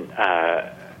consolidation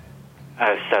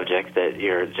subject that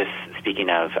you're just speaking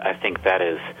of, I think that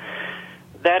is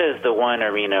the one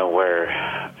arena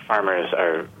where farmers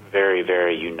are very,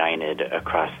 very united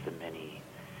across the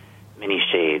many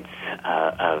shades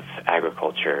of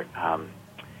agriculture,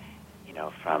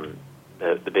 from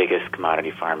the biggest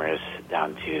commodity farmers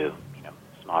down to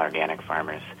small organic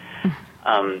farmers.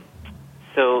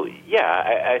 So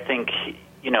yeah, I think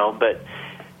but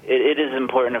it is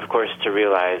important, of course, to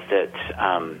realize that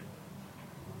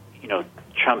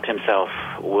Trump himself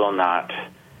will not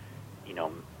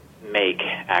make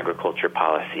agriculture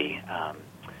policy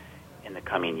in the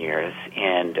coming years,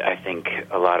 and I think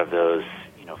a lot of those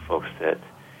folks that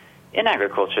in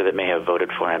agriculture that may have voted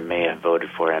for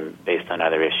him based on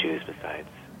other issues besides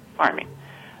farming.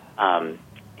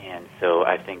 And so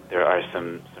I think there are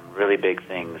some really big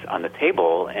things on the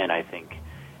table, and I think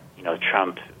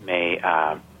Trump may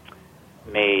have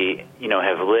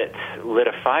lit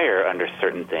a fire under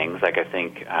certain things, like I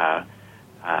think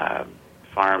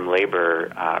farm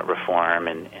labor reform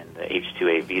and the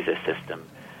H-2A visa system,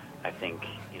 I think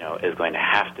is going to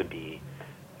have to be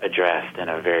addressed in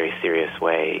a very serious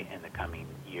way in the coming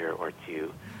year or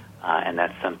two, and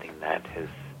that's something that has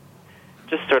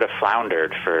just sort of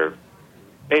floundered for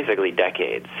basically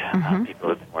decades. People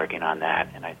have been working on that,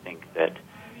 and I think that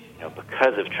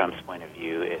because of Trump's point of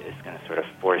view, it is going to sort of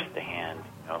force the hand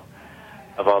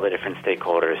all the different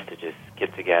stakeholders to just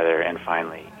get together and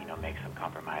finally, make some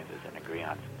compromises and agree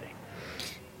on some things.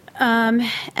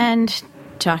 And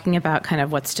talking about kind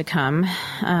of what's to come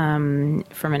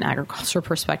from an agriculture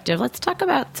perspective, let's talk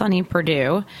about Sonny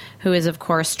Perdue, who is, of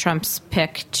course, Trump's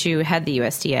pick to head the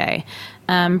USDA.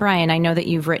 Brian, I know that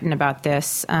you've written about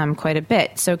this quite a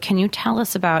bit. So can you tell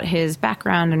us about his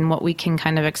background and what we can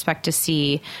kind of expect to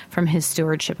see from his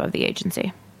stewardship of the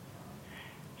agency?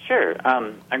 Sure.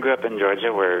 I grew up in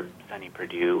Georgia, where Sonny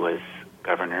Perdue was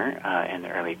governor in the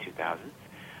early 2000s,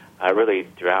 really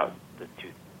throughout the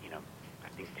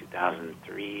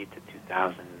 2003 to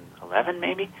 2011,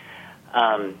 maybe.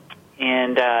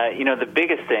 The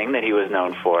biggest thing that he was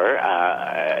known for,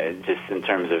 just in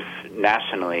terms of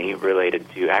nationally related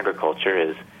to agriculture,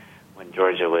 is when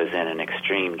Georgia was in an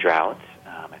extreme drought.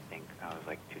 I think that was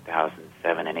like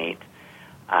 2007 and 8.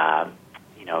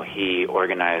 He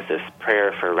organized this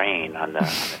prayer for rain on the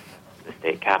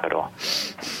state capitol.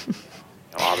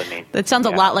 That sounds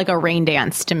a lot like a rain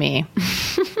dance to me.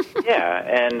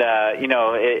 Yeah, and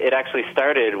it actually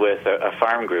started with a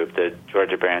farm group. The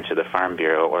Georgia branch of the Farm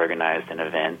Bureau organized an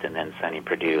event, and then Sonny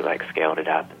Perdue scaled it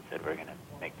up and said, "We're going to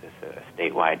make this a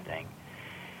statewide thing."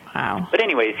 Wow. But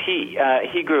anyways,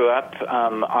 he grew up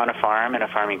on a farm in a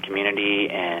farming community,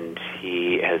 and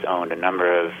he has owned a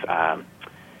number of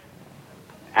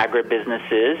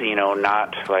agribusinesses.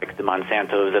 Not like the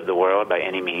Monsantos of the world by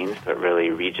any means, but really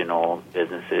regional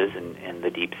businesses in the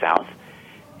Deep South.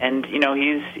 And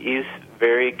he's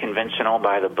very conventional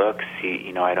by the books.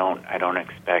 I don't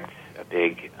expect a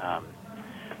big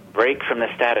break from the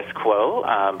status quo,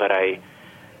 but I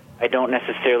don't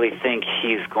necessarily think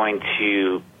he's going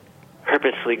to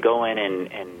purposely go in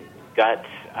and gut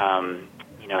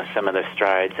some of the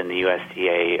strides in the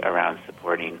USDA around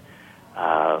supporting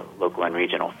local and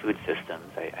regional food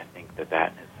systems. I think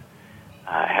that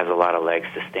has a lot of legs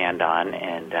to stand on,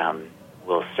 and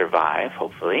will survive,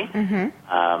 hopefully.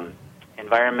 Mm-hmm.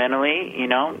 Environmentally,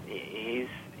 he's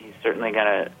certainly going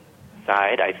to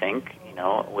side, I think,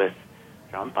 with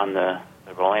Trump on the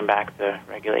rolling back the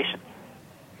regulations.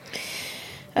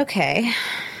 Okay.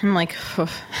 I'm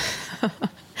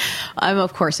I'm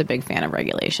of course a big fan of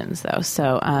regulations, though.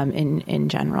 So in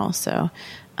general, so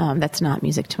that's not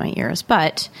music to my ears,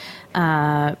 but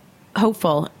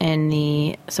hopeful in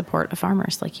the support of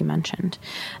farmers, like you mentioned.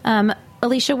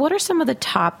 Alicia, what are some of the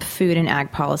top food and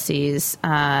ag policies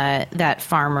that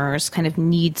farmers kind of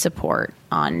need support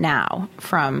on now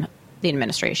from the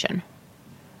administration?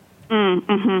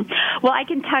 Mm-hmm. Well, I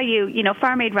can tell you,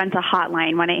 Farm Aid runs a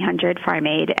hotline, 1-800-FARM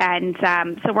AID, and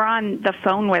so we're on the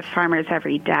phone with farmers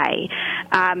every day.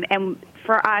 And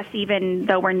for us, even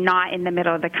though we're not in the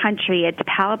middle of the country, it's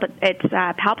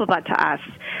palpable to us,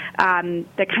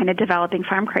 the kind of developing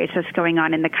farm crisis going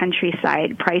on in the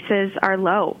countryside. Prices are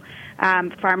low.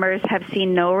 Farmers have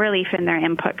seen no relief in their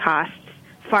input costs.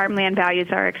 Farmland values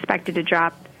are expected to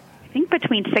drop, I think,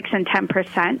 between 6 and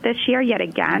 10% this year, yet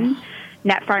again.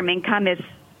 Net farm income is,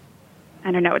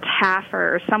 it's half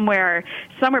or somewhere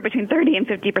between 30 and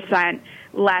 50%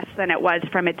 less than it was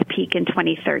from its peak in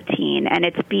 2013, and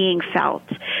it's being felt.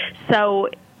 So,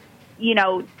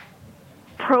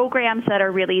 programs that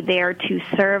are really there to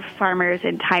serve farmers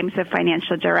in times of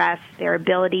financial duress, their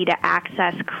ability to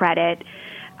access credit,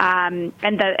 and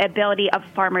the ability of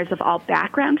farmers of all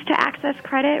backgrounds to access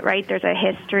credit, right? There's a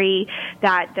history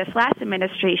that this last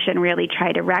administration really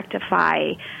tried to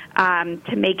rectify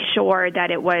to make sure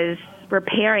that it was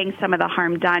repairing some of the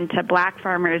harm done to black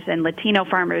farmers and Latino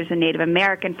farmers and Native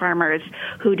American farmers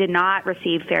who did not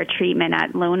receive fair treatment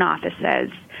at loan offices.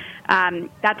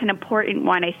 That's an important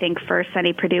one, I think, for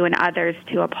Sonny Perdue and others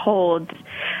to uphold.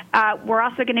 We're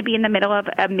also going to be in the middle of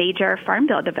a major farm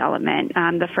bill development.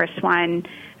 The first one,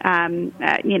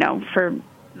 for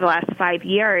the last 5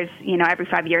 years, every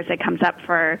 5 years it comes up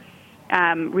for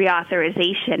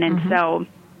reauthorization. And so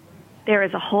there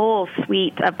is a whole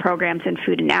suite of programs in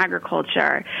food and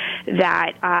agriculture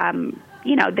that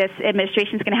this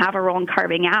administration is going to have a role in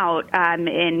carving out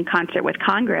in concert with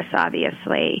Congress,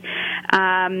 obviously.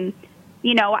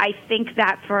 I think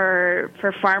that for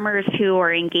farmers who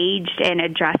are engaged in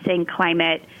addressing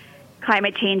climate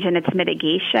change and its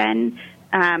mitigation,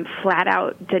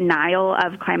 flat-out denial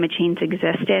of climate change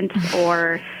existence,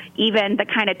 or even the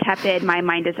kind of tepid, my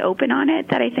mind is open on it,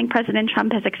 that I think President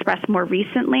Trump has expressed more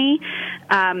recently,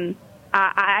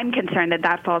 I'm concerned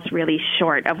that falls really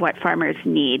short of what farmers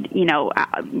need,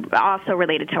 also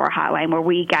related to our hotline, where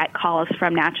we get calls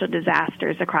from natural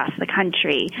disasters across the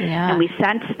country. Yeah. And we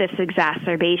sense this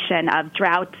exacerbation of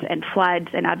droughts and floods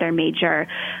and other major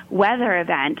weather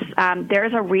events.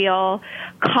 There's a real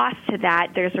cost to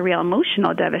that. There's a real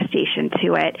emotional devastation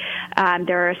to it.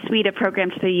 There are a suite of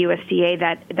programs through the USDA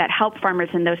that help farmers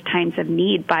in those times of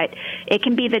need, but it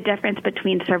can be the difference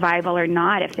between survival or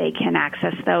not if they can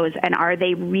access those. And are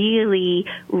they really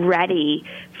ready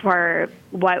for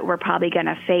what we're probably going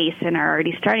to face and are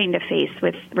already starting to face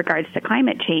with regards to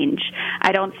climate change?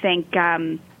 I don't think,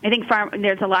 I think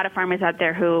there's a lot of farmers out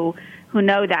there who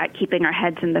know that keeping our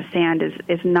heads in the sand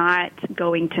is not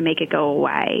going to make it go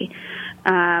away.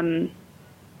 And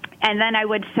then I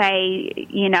would say,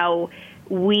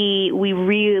 we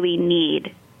really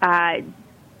need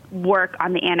work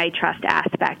on the antitrust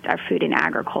aspect of food and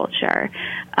agriculture.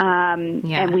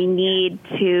 And we need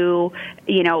to,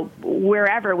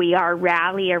 wherever we are,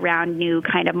 rally around new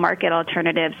kind of market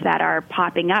alternatives that are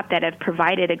popping up that have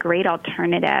provided a great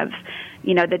alternative.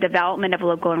 The development of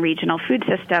local and regional food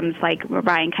systems, like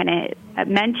Brian kind of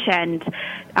mentioned,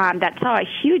 that saw a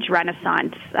huge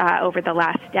renaissance over the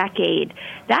last decade.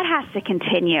 That has to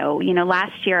continue.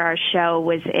 Last year our show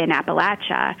was in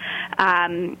Appalachia,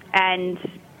 and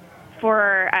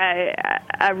for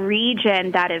a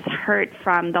region that is hurt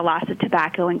from the loss of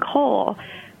tobacco and coal,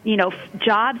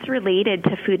 jobs related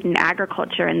to food and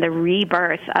agriculture and the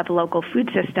rebirth of local food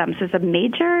systems is a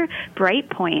major bright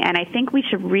point. And I think we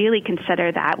should really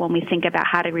consider that when we think about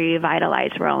how to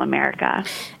revitalize rural America.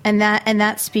 And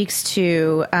that speaks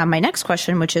to my next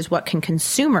question, which is what can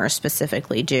consumers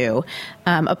specifically do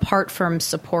apart from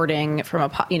supporting from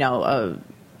a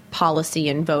policy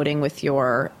and voting with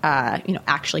your,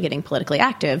 actually getting politically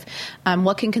active.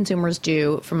 What can consumers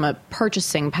do from a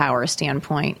purchasing power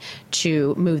standpoint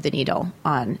to move the needle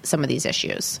on some of these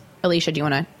issues? Alicia, do you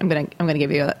want to? I'm going to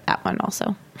give you that one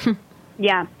also.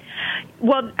 Yeah.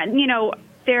 Well,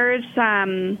 there's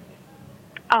a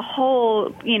whole,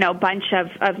 bunch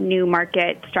of new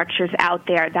market structures out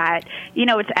there that,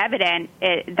 it's evident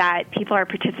that people are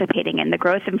participating in the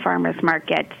growth in farmers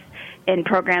markets in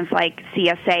programs like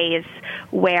CSAs,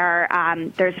 where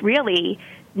there's really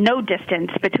no distance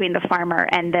between the farmer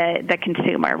and the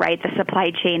consumer, right? The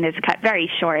supply chain is cut very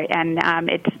short, and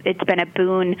it's been a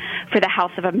boon for the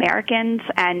health of Americans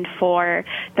and for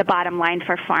the bottom line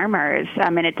for farmers.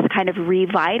 And it's kind of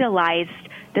revitalized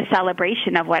the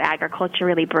celebration of what agriculture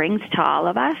really brings to all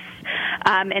of us.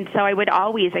 And so I would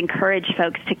always encourage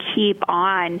folks to keep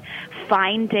on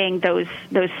finding those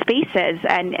spaces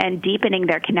and deepening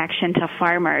their connection to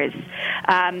farmers,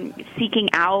 seeking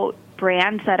out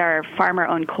brands that are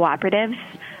farmer-owned cooperatives,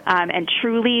 and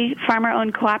truly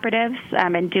farmer-owned cooperatives,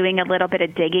 and doing a little bit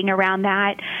of digging around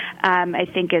that, I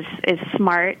think is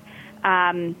smart.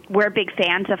 We're big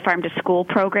fans of farm-to-school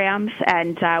programs,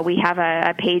 and we have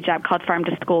a page up called Farm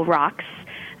to School Rocks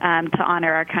to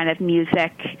honor our kind of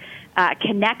music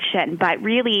connection. But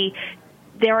really,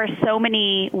 there are so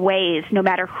many ways, no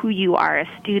matter who you are, a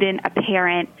student, a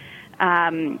parent,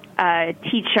 a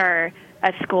teacher,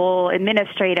 a school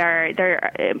administrator,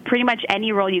 pretty much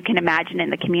any role you can imagine in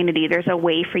the community, there's a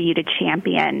way for you to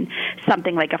champion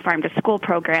something like a farm-to-school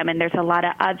program, and there's a lot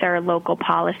of other local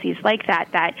policies like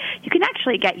that you can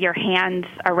actually get your hands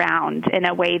around in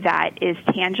a way that is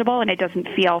tangible and it doesn't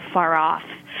feel far off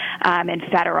and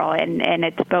federal, and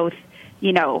it's both,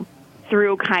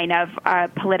 through kind of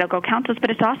political councils,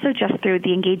 but it's also just through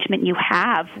the engagement you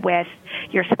have with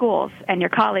your schools and your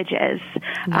colleges.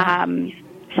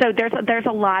 So there's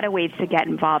a lot of ways to get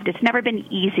involved. It's never been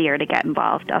easier to get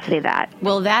involved, I'll say that.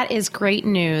 Well, that is great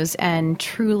news and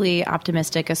truly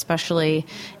optimistic, especially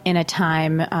in a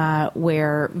time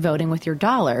where voting with your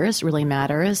dollars really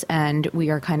matters, and we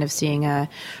are kind of seeing a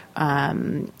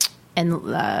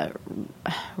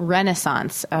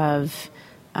renaissance of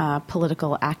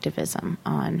political activism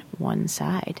on one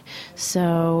side.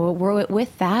 So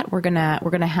with that, we're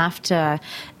gonna have to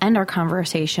end our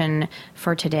conversation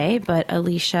for today. But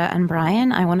Alicia and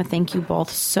Brian, I want to thank you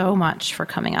both so much for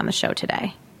coming on the show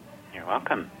today. You're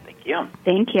welcome. Thank you.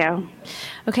 Thank you.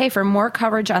 Okay, for more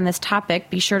coverage on this topic,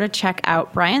 be sure to check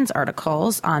out Brian's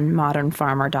articles on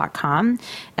modernfarmer.com,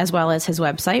 as well as his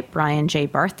website,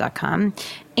 brianjbarth.com,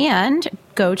 and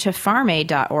go to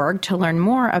farmaid.org to learn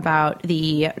more about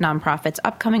the nonprofit's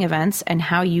upcoming events and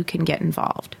how you can get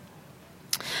involved.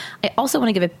 I also want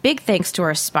to give a big thanks to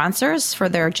our sponsors for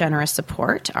their generous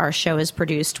support. Our show is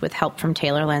produced with help from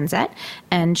Taylor Lanzette,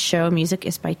 and show music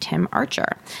is by Tim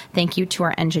Archer. Thank you to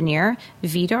our engineer,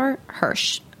 Vidar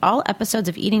Hirsch. All episodes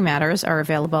of Eating Matters are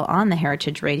available on the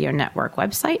Heritage Radio Network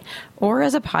website or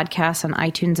as a podcast on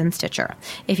iTunes and Stitcher.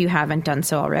 If you haven't done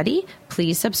so already,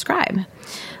 please subscribe.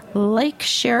 Like,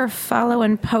 share, follow,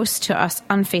 and post to us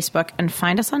on Facebook and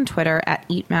find us on Twitter at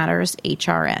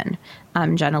EatMattersHRN.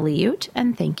 I'm Jenna Liut,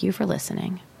 and thank you for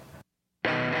listening.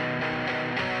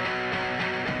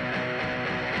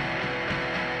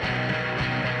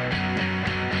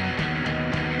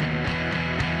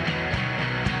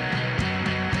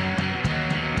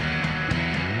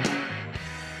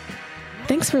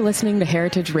 Thanks for listening to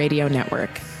Heritage Radio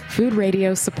Network, food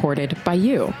radio supported by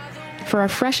you. For our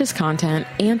freshest content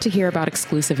and to hear about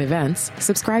exclusive events,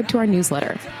 subscribe to our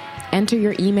newsletter. Enter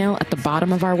your email at the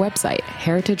bottom of our website,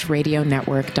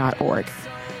 heritageradionetwork.org.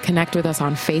 Connect with us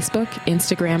on Facebook,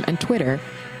 Instagram, and Twitter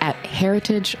at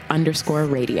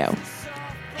heritage_radio.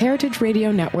 Heritage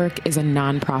Radio Network is a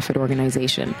nonprofit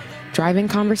organization driving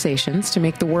conversations to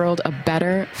make the world a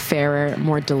better, fairer,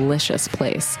 more delicious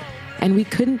place. And we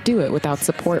couldn't do it without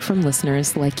support from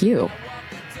listeners like you.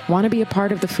 Want to be a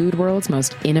part of the food world's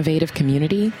most innovative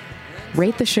community?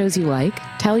 Rate the shows you like,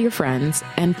 tell your friends,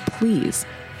 and please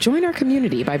join our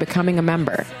community by becoming a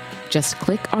member. Just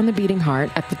click on the beating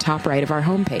heart at the top right of our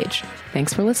homepage.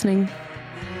 Thanks for listening.